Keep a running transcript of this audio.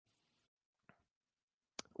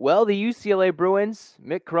Well, the UCLA Bruins,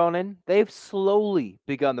 Mick Cronin, they've slowly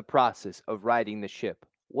begun the process of righting the ship.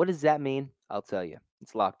 What does that mean? I'll tell you.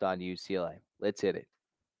 It's Locked On UCLA. Let's hit it.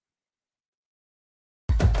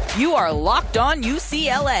 You are Locked On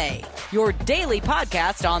UCLA, your daily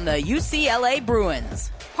podcast on the UCLA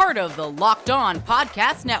Bruins. Part of the Locked On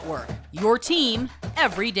Podcast Network, your team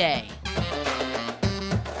every day.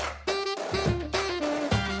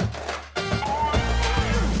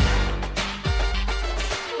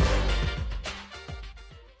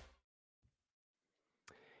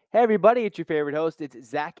 Hey, everybody, it's your favorite host. It's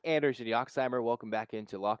Zach Anderson, Yoxheimer. Welcome back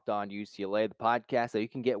into Locked On UCLA, the podcast that you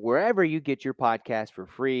can get wherever you get your podcast for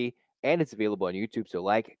free, and it's available on YouTube. So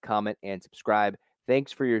like, comment, and subscribe.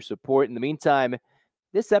 Thanks for your support. In the meantime,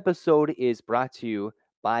 this episode is brought to you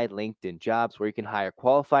by LinkedIn Jobs, where you can hire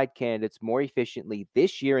qualified candidates more efficiently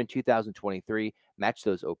this year in 2023. Match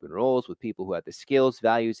those open roles with people who have the skills,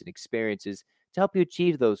 values, and experiences to help you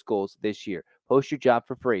achieve those goals this year. Post your job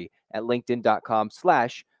for free at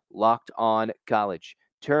linkedin.com/LockedOnCollege.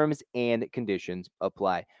 Terms and conditions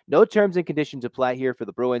apply. No terms and conditions apply here for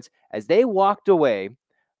the Bruins as they walked away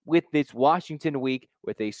with this Washington week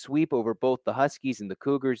with a sweep over both the Huskies and the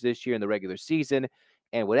Cougars this year in the regular season.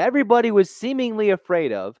 And what everybody was seemingly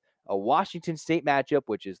afraid of, a Washington State matchup,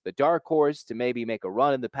 which is the dark horse to maybe make a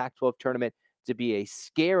run in the Pac-12 tournament, to be a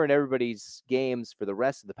scare in everybody's games for the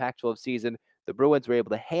rest of the Pac-12 season, the Bruins were able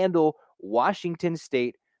to handle Washington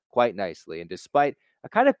State quite nicely. And despite a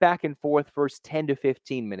kind of back and forth first 10 to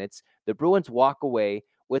 15 minutes, the Bruins walk away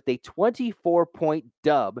with a 24-point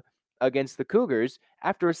dub against the Cougars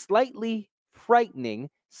after a slightly frightening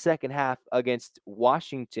second half against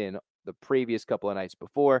Washington the previous couple of nights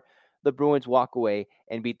before. The Bruins walk away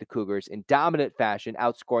and beat the Cougars in dominant fashion,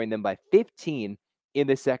 outscoring them by 15 in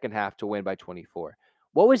the second half to win by 24.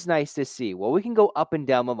 What was nice to see? Well, we can go up and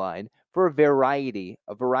down the line for a variety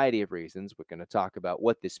of reasons. We're going to talk about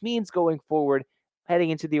what this means going forward, heading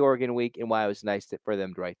into the Oregon week, and why it was nice for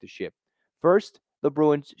them to right the ship. First, the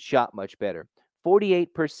Bruins shot much better.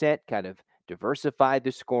 48% kind of diversified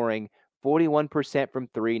the scoring, 41% from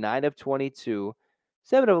 3, 9 of 22,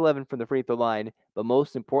 7 of 11 from the free throw line, but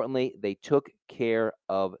most importantly, they took care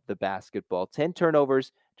of the basketball. 10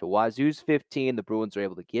 turnovers to Wazoo's 15. The Bruins are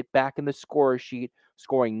able to get back in the scorer sheet,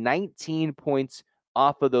 scoring 19 points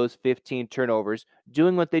off of those 15 turnovers,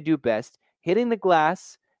 doing what they do best, hitting the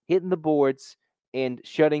glass, hitting the boards, and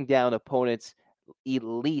shutting down opponents'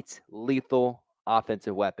 elite, lethal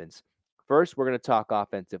offensive weapons. First, we're going to talk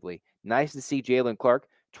offensively. Nice to see Jalen Clark,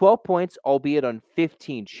 12 points, albeit on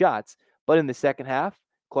 15 shots. But in the second half,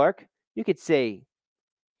 Clark, you could say,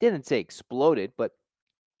 didn't say exploded, but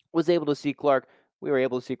we were able to see Clark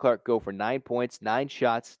go for 9 points, 9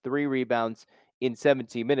 shots, 3 rebounds in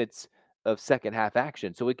 17 minutes of second half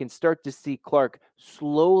action. So we can start to see Clark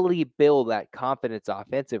slowly build that confidence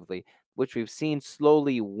offensively, which we've seen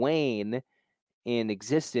slowly wane in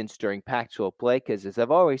existence during Pac-12 play. Because as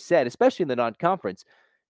I've always said, especially in the non-conference,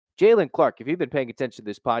 Jalen Clark, if you've been paying attention to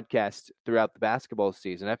this podcast throughout the basketball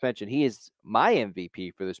season, I've mentioned he is my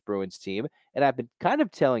MVP for this Bruins team. And I've been kind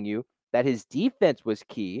of telling you that his defense was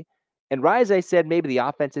key. And right as I said, maybe the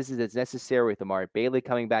offense isn't as necessary with Amari Bailey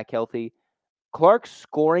coming back healthy. Clark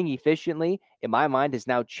scoring efficiently, in my mind, has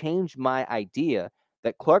now changed my idea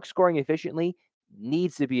that Clark scoring efficiently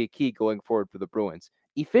needs to be a key going forward for the Bruins.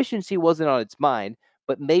 Efficiency wasn't on its mind,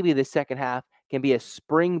 but maybe the second half can be a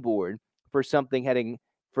springboard for something heading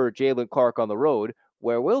for Jalen Clark on the road,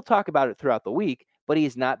 where we'll talk about it throughout the week, but he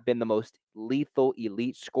has not been the most lethal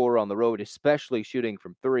elite scorer on the road, especially shooting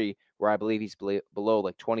from 3, where I believe he's below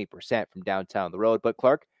like 20% from downtown the road. But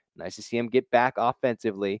Clark, nice to see him get back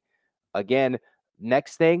offensively. Again,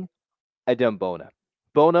 next thing, Adem Bona.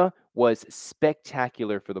 Bona was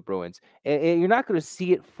spectacular for the Bruins. And you're not going to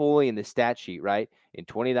see it fully in the stat sheet, right? In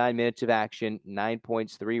 29 minutes of action, 9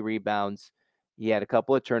 points, 3 rebounds. He had a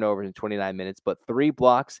couple of turnovers in 29 minutes, but 3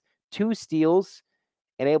 blocks, 2 steals,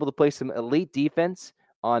 and able to play some elite defense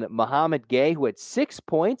on Mohamed Gay, who had 6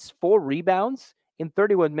 points, 4 rebounds in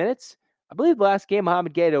 31 minutes. I believe the last game,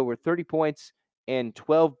 Mohamed Gay had over 30 points and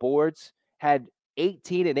 12 boards, had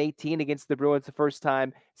 18 and 18 against the Bruins the first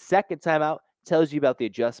time. Second time out, tells you about the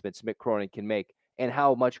adjustments Mick Cronin can make and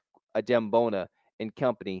how much Adem Bona and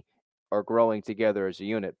company are growing together as a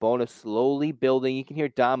unit. Bona slowly building. You can hear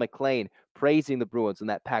Don McLean praising the Bruins on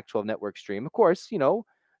that Pac-12 network stream. Of course, you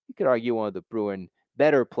could argue one of the Bruin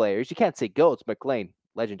better players. You can't say GOATs, McLean,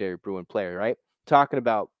 legendary Bruin player, right? Talking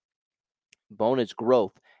about Bona's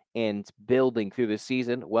growth and building through the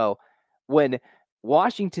season. Well, when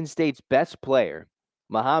Washington State's best player,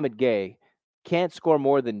 Mohamed Gay, can't score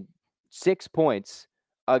more than 6 points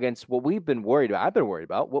against what we've been worried about. I've been worried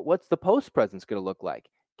about what's the post presence going to look like.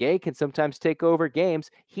 Gay can sometimes take over games.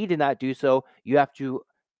 He did not do so. You have to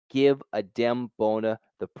give Adem Bona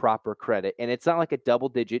the proper credit. And it's not like a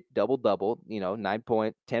double-digit double-double,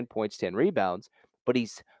 10 points, 10 rebounds, but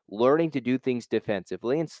he's learning to do things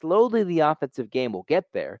defensively, and slowly the offensive game will get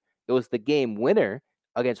there. It was the game winner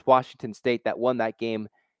against Washington State that won that game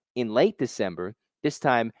in late December. This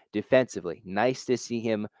time defensively. Nice to see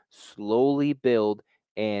him slowly build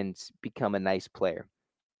and become a nice player.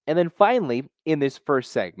 And then finally, in this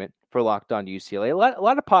first segment for Locked On UCLA, a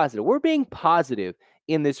lot of positive. We're being positive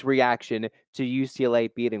in this reaction to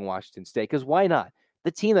UCLA beating Washington State, because why not?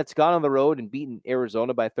 The team that's gone on the road and beaten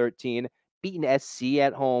Arizona by 13, beaten SC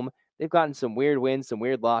at home, they've gotten some weird wins, some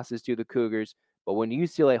weird losses to the Cougars. But when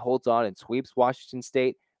UCLA holds on and sweeps Washington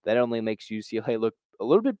State, that only makes UCLA look a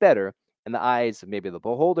little bit better in the eyes of maybe the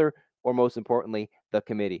beholder, or most importantly, the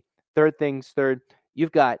committee. Third,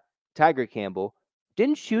 you've got Tiger Campbell.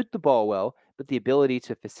 Didn't shoot the ball well, but the ability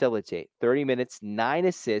to facilitate. 30 minutes, 9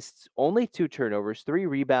 assists, only 2 turnovers, 3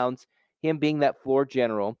 rebounds, him being that floor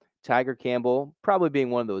general. Tiger Campbell probably being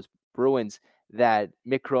one of those Bruins that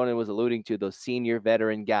Mick Cronin was alluding to, those senior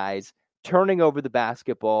veteran guys, turning over the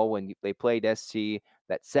basketball when they played SC,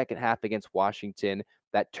 that second half against Washington,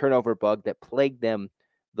 that turnover bug that plagued them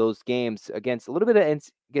those games against a little bit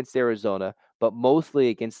against Arizona, but mostly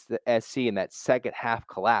against the SC in that second half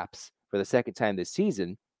collapse for the second time this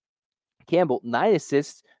season. Campbell, 9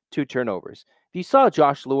 assists, 2 turnovers. If you saw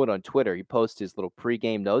Josh Lewin on Twitter, he posted his little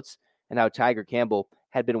pregame notes and how Tiger Campbell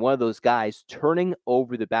had been one of those guys turning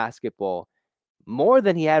over the basketball more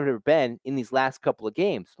than he had ever been in these last couple of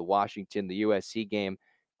games. The Washington, the USC game,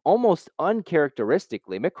 almost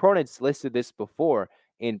uncharacteristically. Mick Cronin's listed this before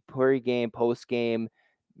in pregame, postgame,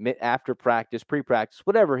 after practice, pre-practice,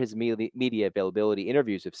 whatever his media availability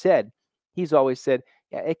interviews have said. He's always said,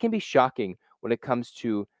 yeah, it can be shocking when it comes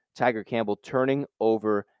to Tiger Campbell turning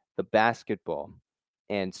over the basketball.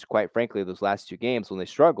 And quite frankly, those last 2 games when they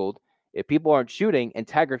struggled, if people aren't shooting and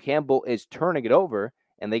Tiger Campbell is turning it over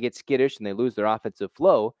and they get skittish and they lose their offensive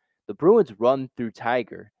flow, the Bruins run through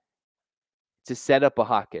Tiger to set up a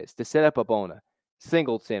Hawkes, to set up a Bona,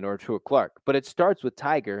 Singleton, or to a Clark. But it starts with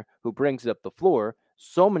Tiger, who brings it up the floor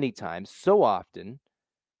so many times, so often,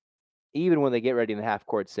 even when they get ready in the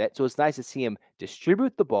half-court set. So it's nice to see him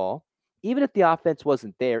distribute the ball, even if the offense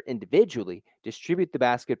wasn't there individually, distribute the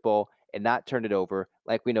basketball and not turn it over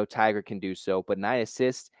like we know Tiger can do so. But 9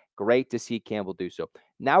 assists, great to see Campbell do so.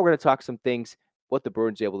 Now we're going to talk some things, what the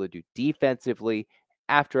Bruins are able to do defensively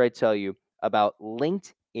after I tell you about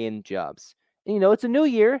LinkedIn jobs. And, it's a new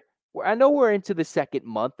year. I know we're into the second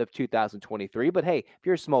month of 2023, but hey, if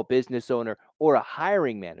you're a small business owner or a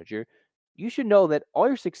hiring manager, you should know that all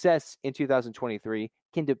your success in 2023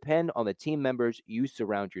 can depend on the team members you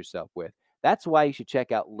surround yourself with. That's why you should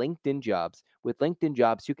check out LinkedIn Jobs. With LinkedIn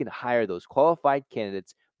Jobs, you can hire those qualified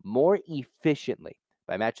candidates more efficiently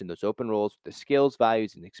by matching those open roles with the skills,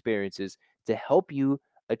 values, and experiences to help you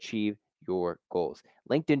achieve your goals.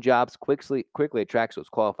 LinkedIn Jobs quickly attracts those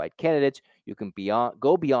qualified candidates. You can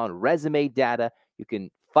go beyond resume data. You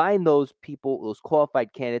can find those people, those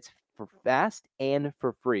qualified candidates for fast and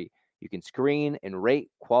for free. You can screen and rate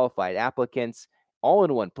qualified applicants all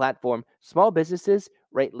in one platform. Small businesses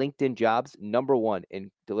rate LinkedIn Jobs number 1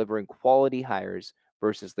 in delivering quality hires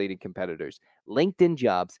versus leading competitors. LinkedIn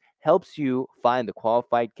Jobs helps you find the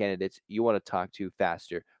qualified candidates you want to talk to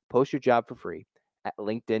faster. Post your job for free at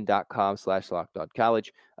linkedin.com/lockedoncollege.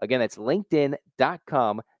 Again, that's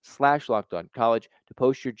linkedin.com/lockedoncollege to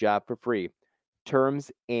post your job for free.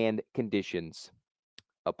 Terms and conditions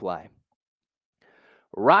apply.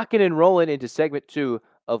 Rocking and rolling into segment 2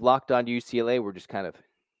 of Locked On UCLA. We're just kind of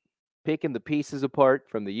picking the pieces apart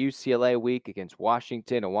from the UCLA week against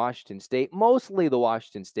Washington and Washington State, mostly the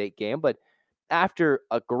Washington State game. But after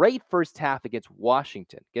a great first half against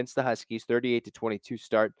Washington, against the Huskies, 38-22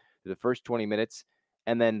 start to the first 20 minutes,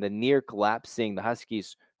 and then the near collapse, seeing the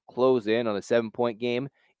Huskies close in on a 7-point game,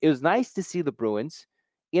 it was nice to see the Bruins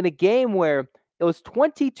in a game where it was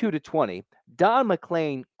 22-20. Don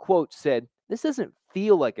McClain, quote, said, "This doesn't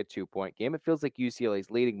feel like a 2-point game. It feels like UCLA is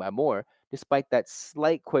leading by more," despite that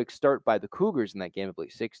slight quick start by the Cougars in that game, I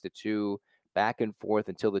believe 6-2, back and forth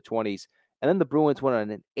until the 20s. And then the Bruins went on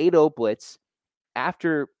an 8-0 blitz.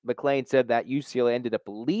 After McClain said that, UCLA ended up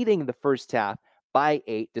leading the first half by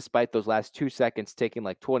 8, despite those last 2 seconds taking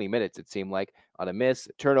like 20 minutes, it seemed like, on a miss,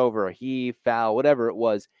 a turnover, a heave, foul, whatever it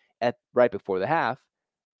was right before the half.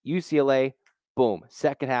 UCLA, boom,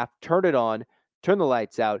 second half, turned it on, turned the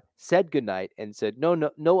lights out, said goodnight, and said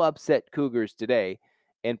no upset Cougars today,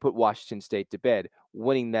 and put Washington State to bed.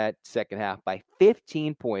 winning that second half by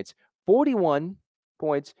 15 points, 41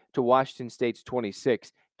 points to Washington State's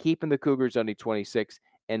 26, keeping the Cougars under 26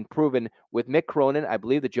 and proven with Mick Cronin, I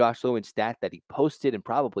believe the Josh Lewin stat that he posted and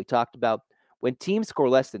probably talked about, when teams score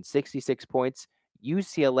less than 66 points,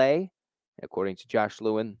 UCLA, according to Josh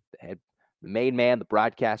Lewin, the main man, the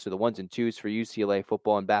broadcaster, the ones and twos for UCLA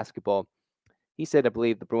football and basketball, he said, I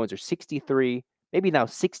believe the Bruins are 63, maybe now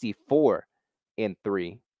 64 and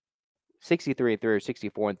 3. 63 and 3 or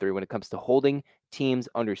 64 and 3 when it comes to holding teams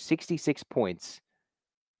under 66 points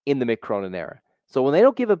in the Mick Cronin era. So when they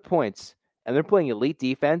don't give up points and they're playing elite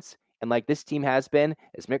defense, and like this team has been,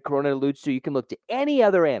 as Mick Cronin alludes to, you can look to any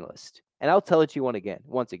other analyst, and I'll tell it to you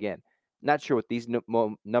once again. Not sure what these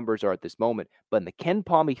numbers are at this moment, but in the Ken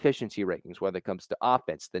Palm efficiency rankings, whether it comes to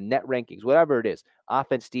offense, the net rankings, whatever it is,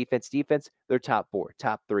 offense, defense, they're top 4,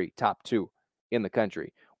 top 3, top 2 in the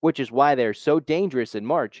country, which is why they're so dangerous in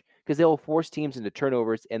March, because they will force teams into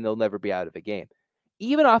turnovers and they'll never be out of a game.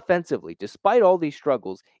 Even offensively, despite all these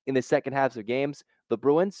struggles in the second halves of games, the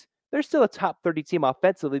Bruins, they're still a top 30 team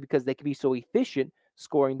offensively because they can be so efficient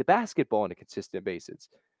scoring the basketball on a consistent basis.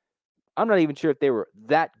 I'm not even sure if they were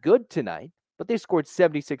that good tonight, but they scored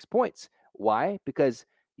 76 points. Why? Because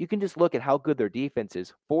you can just look at how good their defense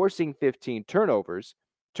is, forcing 15 turnovers,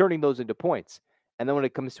 turning those into points. And then when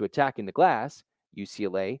it comes to attacking the glass,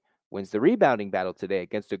 UCLA wins the rebounding battle today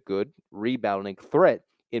against a good rebounding threat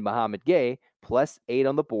in Muhammad Gay, plus 8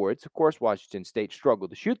 on the boards. Of course, Washington State struggled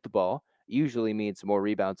to shoot the ball. Usually means more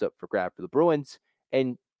rebounds up for grab for the Bruins.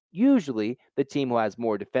 And usually the team who has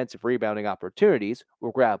more defensive rebounding opportunities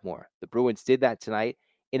will grab more. The Bruins did that tonight,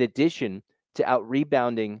 in addition to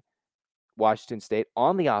out-rebounding Washington State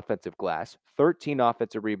on the offensive glass, 13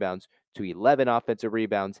 offensive rebounds to 11 offensive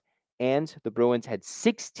rebounds, and the Bruins had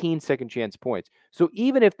 16 second chance points. So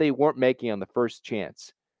even if they weren't making on the first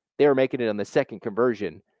chance, they were making it on the second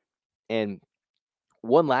conversion. And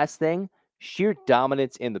one last thing, sheer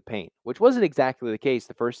dominance in the paint, which wasn't exactly the case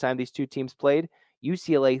the first time these two teams played.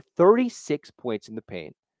 UCLA 36 points in the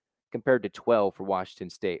paint compared to 12 for Washington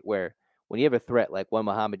State, where when you have a threat like one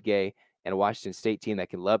Muhammad Gay and a Washington State team that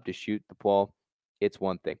can love to shoot the ball, it's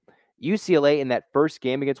one thing. UCLA in that first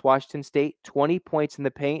game against Washington State, 20 points in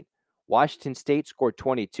the paint. Washington State scored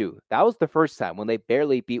 22. That was the first time when they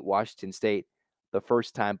barely beat Washington State the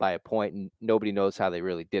first time by a point, and nobody knows how they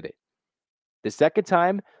really did it. The second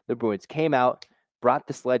time, the Bruins came out, brought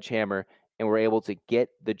the sledgehammer, and were able to get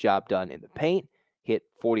the job done in the paint, hit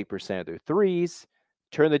 40% of their threes,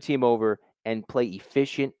 turn the team over, and play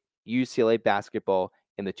efficient UCLA basketball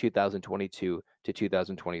in the 2022 to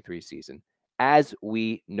 2023 season, as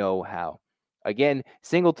we know how. Again,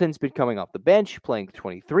 Singleton's been coming off the bench, playing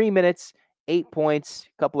 23 minutes, 8 points,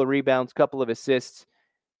 couple of rebounds, couple of assists.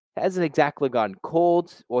 Hasn't exactly gone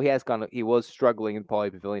cold. Well, he was struggling in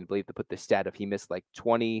Pauley Pavilion, I believe, to put the stat of he missed like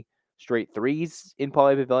 20 straight threes in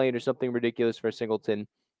Pauley Pavilion or something ridiculous for Singleton.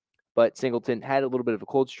 But Singleton had a little bit of a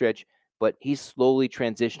cold stretch, but he's slowly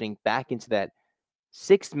transitioning back into that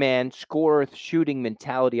sixth-man scorer shooting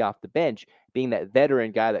mentality off the bench, being that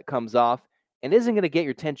veteran guy that comes off and isn't going to get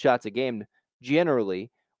your 10 shots a game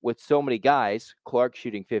generally with so many guys. Clark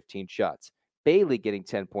shooting 15 shots. Bailey getting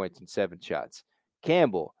 10 points and 7 shots.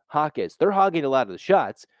 Campbell, Hawkins, they're hogging a lot of the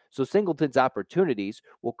shots, so Singleton's opportunities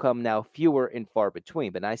will come now fewer and far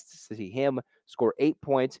between. But nice to see him score 8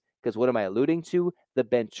 points, because what am I alluding to? The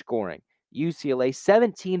bench scoring. UCLA,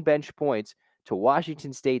 17 bench points to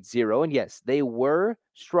Washington State 0. And yes, they were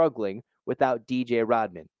struggling without DJ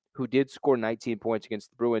Rodman, who did score 19 points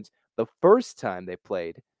against the Bruins the first time they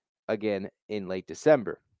played again in late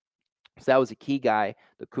December. So that was a key guy.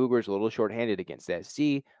 The Cougars a little shorthanded against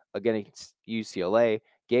SC, against UCLA.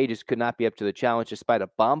 Gay just could not be up to the challenge despite a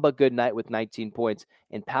Bamba good night with 19 points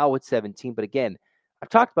and Powell with 17. But again, I've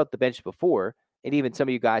talked about the bench before, and even some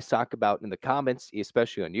of you guys talk about in the comments,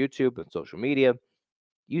 especially on YouTube and social media.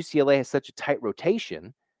 UCLA has such a tight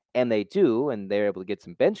rotation, and they do, and they're able to get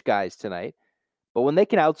some bench guys tonight. But when they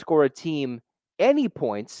can outscore a team any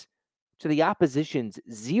points to the opposition's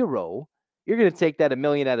 0, you're going to take that a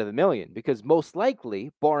million out of a million, because most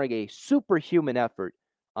likely, barring a superhuman effort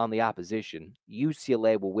on the opposition,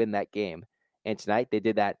 UCLA will win that game. And tonight they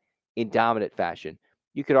did that in dominant fashion.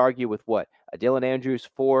 You could argue with what? A Dylan Andrews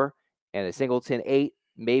 4 and a Singleton 8.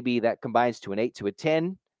 Maybe that combines to an 8 to a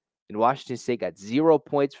 10. And Washington State got 0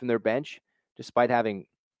 points from their bench, despite having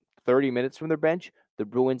 30 minutes from their bench. The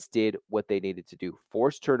Bruins did what they needed to do.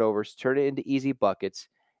 Force turnovers, turn it into easy buckets,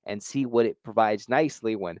 and see what it provides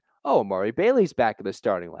nicely when, Amari Bailey's back in the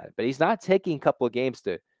starting lineup. But he's not taking a couple of games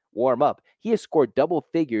to warm up. He has scored double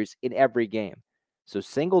figures in every game. So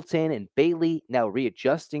Singleton and Bailey now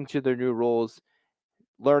readjusting to their new roles.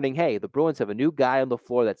 learning, hey, the Bruins have a new guy on the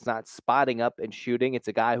floor that's not spotting up and shooting. It's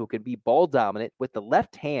a guy who can be ball dominant with the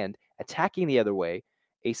left hand, attacking the other way,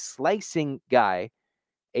 a slicing guy,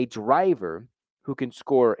 a driver who can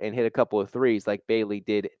score and hit a couple of threes like Bailey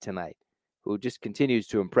did tonight, who just continues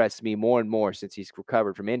to impress me more and more since he's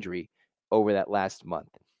recovered from injury over that last month.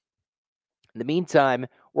 In the meantime,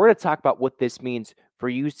 we're going to talk about what this means for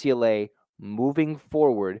UCLA moving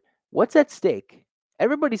forward. What's at stake?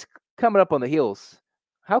 Everybody's coming up on the heels.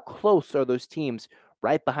 How close are those teams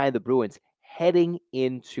right behind the Bruins heading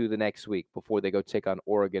into the next week before they go take on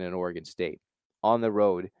Oregon and Oregon State on the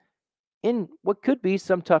road in what could be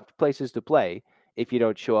some tough places to play if you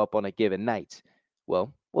don't show up on a given night?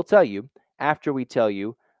 Well, we'll tell you after we tell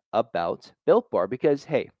you about Built Bar because,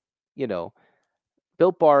 hey, you know,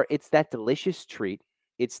 Built Bar, it's that delicious treat.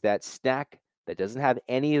 It's that snack that doesn't have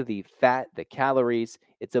any of the fat, the calories.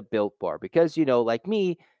 It's a Built Bar because, like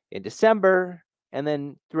me, in December and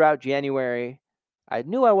then throughout January, I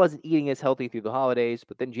knew I wasn't eating as healthy through the holidays,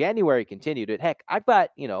 but then January continued it. Heck, I've got,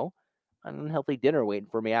 an unhealthy dinner waiting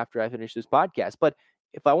for me after I finish this podcast. But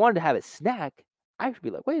if I wanted to have a snack, I should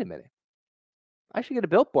be like, wait a minute. I should get a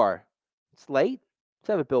Built Bar. It's late. Let's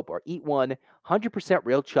have a Built Bar. Eat one. 100%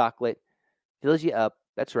 real chocolate. Fills you up.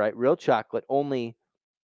 That's right. Real chocolate. Only,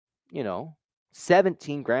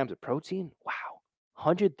 17 grams of protein. Wow.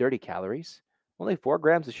 130 calories. Only 4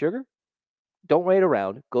 grams of sugar. Don't wait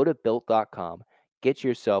around. Go to Built.com. Get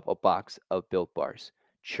yourself a box of Built Bars.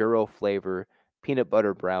 Churro flavor, peanut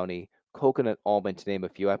butter brownie, coconut almond, to name a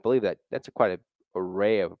few. I believe that's quite an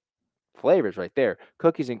array of flavors right there.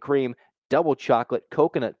 Cookies and cream, double chocolate,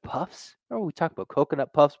 coconut puffs. Remember we talked about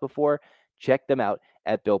coconut puffs before? Check them out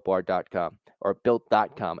at BuiltBar.com or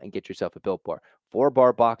Built.com and get yourself a Built Bar.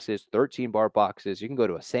 4-bar boxes, 13-bar boxes. You can go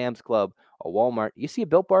to a Sam's Club, a Walmart. You see a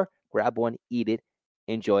Built Bar, grab one, eat it,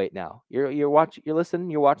 enjoy it now. You're watching, you're listening,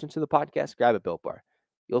 you're watching to the podcast, grab a Built Bar.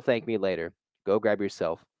 You'll thank me later. Go grab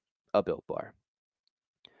yourself a Built Bar.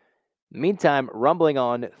 Meantime, rumbling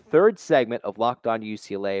on, third segment of Locked On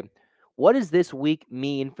UCLA. What does this week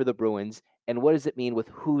mean for the Bruins, and what does it mean with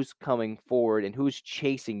who's coming forward and who's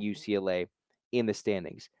chasing UCLA in the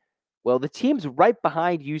standings? Well, the teams right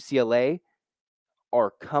behind UCLA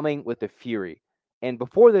are coming with a fury. And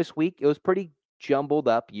before this week, it was pretty jumbled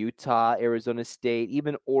up. Utah, Arizona State,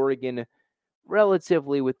 even Oregon,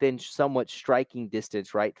 relatively within somewhat striking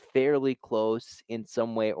distance, right? Fairly close in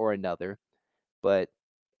some way or another. But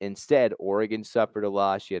instead, Oregon suffered a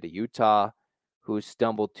loss. You had a Utah who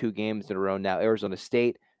stumbled 2 games in a row. Now, Arizona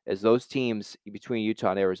State, as those teams between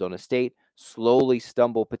Utah and Arizona State slowly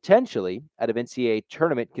stumble potentially out of NCAA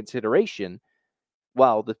tournament consideration,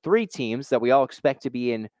 while the 3 teams that we all expect to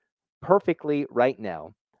be in perfectly right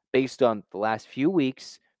now, based on the last few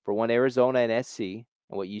weeks, for one, Arizona and SC, and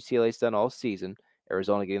what UCLA's done all season,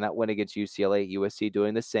 Arizona getting that win against UCLA, USC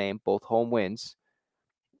doing the same, both home wins.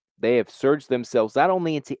 They have surged themselves not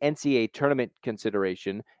only into NCAA tournament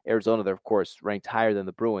consideration, Arizona, they're of course ranked higher than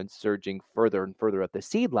the Bruins, surging further and further up the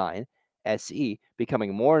seed line, SC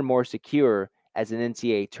becoming more and more secure as an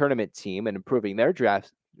NCAA tournament team and improving their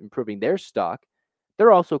draft, improving their stock.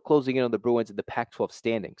 They're also closing in on the Bruins in the Pac-12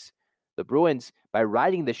 standings. The Bruins, by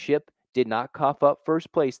riding the ship, did not cough up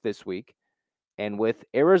first place this week. And with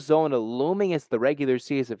Arizona looming as the regular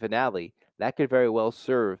season finale, that could very well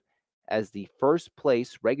serve as the first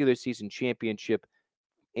place regular season championship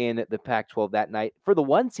in the Pac-12 that night for the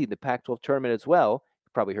 1 seed in the Pac-12 tournament as well.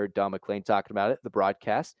 You probably heard Don McClain talking about it, the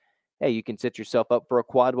broadcast. Hey, you can set yourself up for a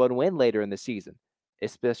quad 1 win later in the season,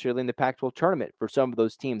 especially in the Pac-12 tournament for some of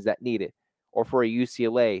those teams that need it, or for a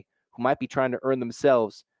UCLA who might be trying to earn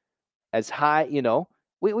themselves as high,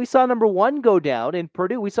 we saw number 1 go down in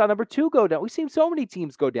Purdue. We saw number 2 go down. We've seen so many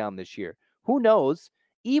teams go down this year. Who knows?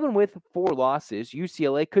 Even with 4 losses,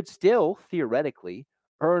 UCLA could still theoretically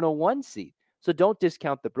earn a 1 seed. So don't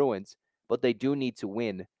discount the Bruins, but they do need to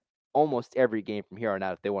win almost every game from here on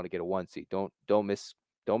out if they want to get a 1 seed. Don't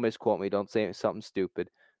misquote me. Don't say something stupid.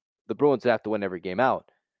 The Bruins have to win every game out,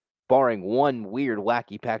 barring one weird,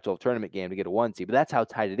 wacky Pac-12 tournament game to get a 1 seed. But that's how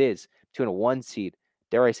tight it is between a 1 seed,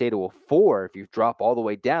 dare I say, to a 4 if you drop all the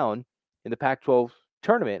way down in the Pac-12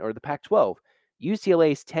 tournament or the Pac-12.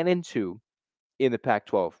 UCLA is 10-2 in the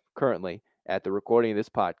Pac-12 currently at the recording of this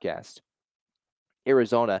podcast.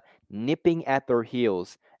 Arizona nipping at their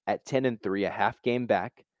heels at 10-3, a half game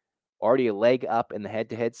back, already a leg up in the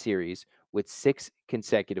head-to-head series with 6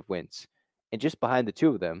 consecutive wins. And just behind the 2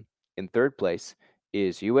 of them, in third place,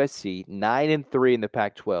 is USC, 9-3 in the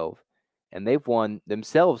Pac-12. And they've won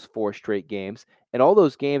themselves 4 straight games. And all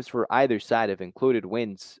those games for either side have included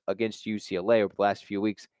wins against UCLA over the last few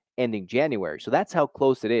weeks, ending January. So that's how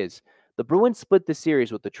close it is The Bruins split the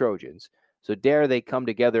series with the Trojans. So dare they come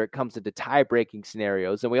together, it comes into tie-breaking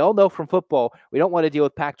scenarios. And we all know from football, we don't want to deal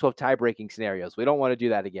with Pac-12 tie-breaking scenarios. We don't want to do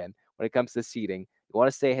that again when it comes to seeding. We want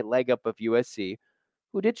to stay a leg up of USC,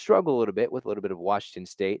 who did struggle a little bit with a little bit of Washington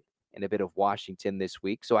State and a bit of Washington this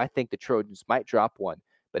week. So I think the Trojans might drop one.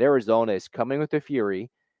 But Arizona is coming with their fury,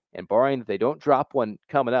 and barring that they don't drop one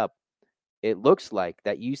coming up, it looks like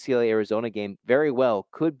that UCLA Arizona game very well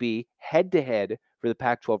could be head to head for the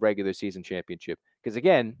Pac 12 regular season championship. Because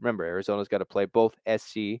again, remember, Arizona's got to play both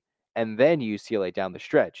SC and then UCLA down the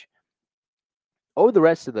stretch. Over the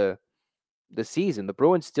rest of the season, the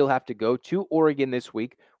Bruins still have to go to Oregon this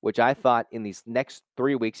week, which I thought in these next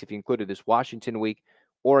 3 weeks, if you included this Washington week,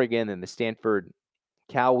 Oregon, and the Stanford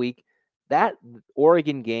Cal week, that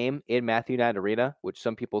Oregon game in Matthew Knight Arena, which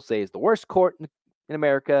some people say is the worst court in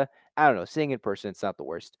America. I don't know. Seeing in person, it's not the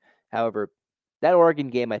worst. However, that Oregon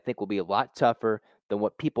game, I think, will be a lot tougher than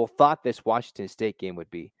what people thought this Washington State game would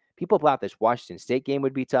be. People thought this Washington State game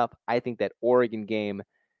would be tough. I think that Oregon game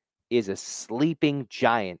is a sleeping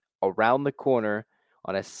giant around the corner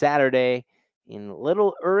on a Saturday in a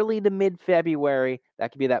little early to mid-February.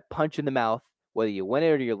 That could be that punch in the mouth. Whether you win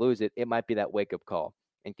it or you lose it, it might be that wake-up call.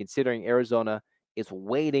 And considering Arizona is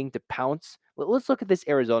waiting to pounce, let's look at this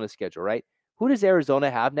Arizona schedule, right? Who does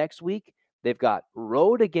Arizona have next week? They've got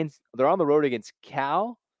they're on the road against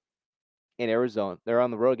Cal and Arizona. They're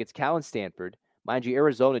on the road against Cal and Stanford. Mind you,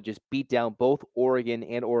 Arizona just beat down both Oregon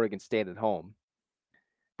and Oregon State at home.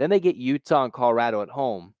 Then they get Utah and Colorado at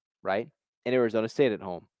home, right? And Arizona State at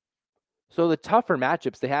home. So the tougher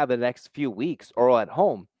matchups they have the next few weeks are all at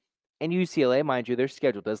home. And UCLA, mind you, their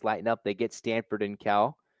schedule does lighten up. They get Stanford and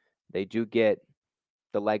Cal. They do get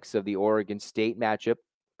the likes of the Oregon State matchup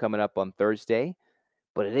coming up on Thursday.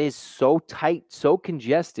 But it is so tight, so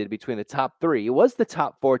congested between the top three. It was the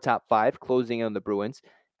top four, top five closing in on the Bruins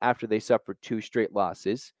after they suffered 2 straight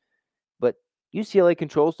losses. But UCLA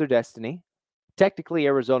controls their destiny. Technically,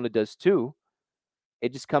 Arizona does too.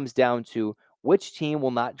 It just comes down to which team will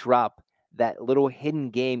not drop that little hidden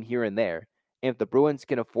game here and there. And if the Bruins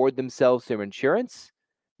can afford themselves their insurance,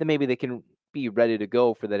 then maybe they can be ready to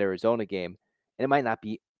go for that Arizona game. And it might not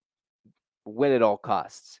be win at all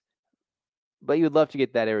costs. But you would love to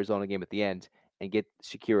get that Arizona game at the end and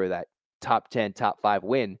secure that top 10, top 5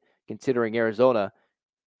 win, considering Arizona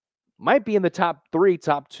might be in the top 3,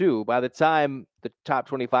 top 2 by the time the top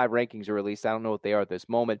 25 rankings are released. I don't know what they are at this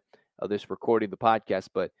moment of this recording the podcast,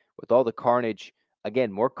 but with all the carnage,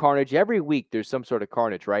 again, more carnage every week. There's some sort of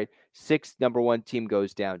carnage, right? 6th number 1 team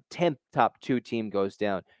goes down, 10th top 2 team goes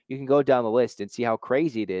down. You can go down the list and see how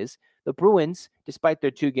crazy it is. The Bruins, despite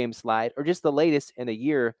their 2-game slide, are just the latest in a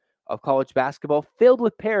year of college basketball filled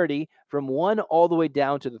with parity from 1 all the way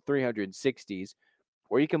down to the 360s.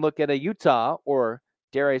 Or you can look at a Utah or,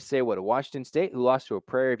 dare I say, a Washington State who lost to a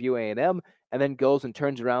Prairie View A&M and then goes and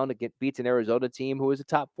turns around and beats an Arizona team who is a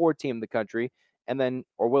top 4 team in the country, and then,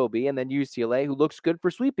 or will be, and then UCLA, who looks good for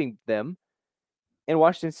sweeping them, and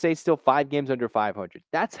Washington State still 5 games under 500.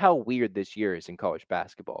 That's how weird this year is in college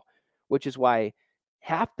basketball, which is why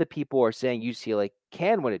half the people are saying UCLA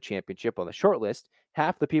can win a championship on the short list.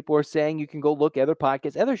 Half the people are saying you can go look at other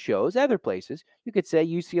podcasts, other shows, other places. You could say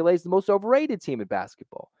UCLA is the most overrated team in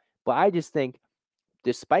basketball. But I just think,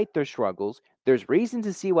 despite their struggles, there's reason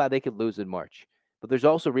to see why they could lose in March. But there's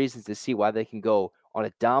also reasons to see why they can go on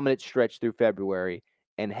a dominant stretch through February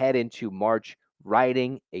and head into March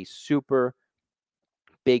riding a super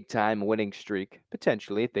big-time winning streak,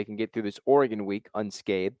 potentially, if they can get through this Oregon week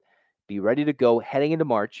unscathed. Be ready to go heading into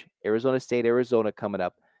March. Arizona State, Arizona coming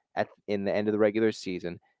up in the end of the regular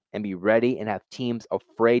season, and be ready and have teams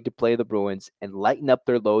afraid to play the Bruins and lighten up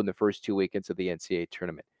their load in the first 2 weekends of the NCAA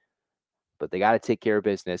tournament. But they got to take care of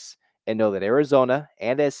business and know that Arizona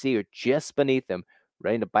and SC are just beneath them,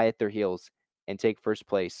 ready to bite at their heels and take first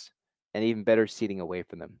place and even better seating away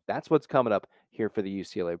from them. That's what's coming up here for the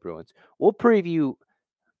UCLA Bruins. We'll preview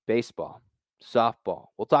baseball, softball.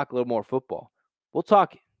 We'll talk a little more football. We'll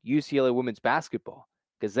talk UCLA women's basketball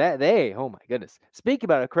because oh my goodness. Speaking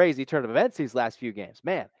about a crazy turn of events these last few games,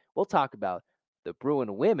 man, we'll talk about the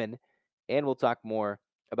Bruin women, and we'll talk more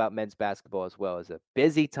about men's basketball as well. As a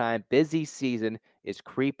busy time, busy season is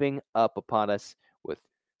creeping up upon us with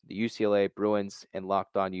the UCLA Bruins and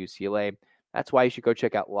Locked On UCLA. That's why you should go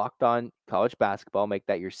check out Locked On College Basketball. Make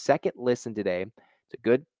that your second listen today. It's a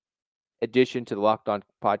good addition to the Locked On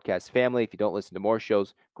podcast family. If you don't listen to more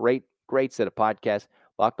shows, great set of podcasts.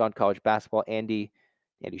 Locked On College Basketball, Andy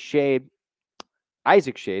Shade,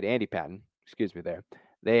 Isaac Shade, Andy Patton, excuse me there.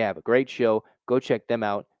 They have a great show. Go check them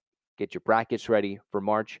out. Get your brackets ready for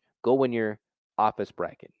March. Go win your office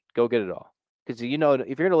bracket. Go get it all. Because, if you're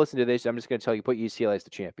going to listen to this, I'm just going to tell you, put UCLA as the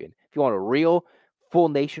champion. If you want a real, full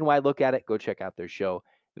nationwide look at it, go check out their show.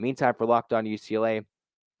 In the meantime, for Locked On UCLA,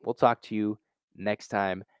 we'll talk to you next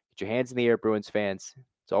time. Get your hands in the air, Bruins fans.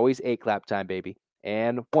 It's always a clap time, baby.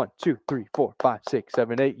 And 1, 2, 3, 4, 5, 6,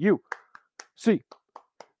 7, 8,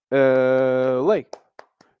 UCLA.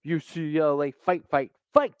 UCLA, fight, fight,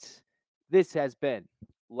 fight. This has been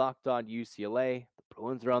Locked On UCLA. The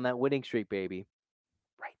Bruins are on that winning streak, baby.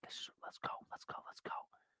 Right. Let's go. Let's go. Let's go.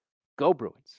 Go, Bruins.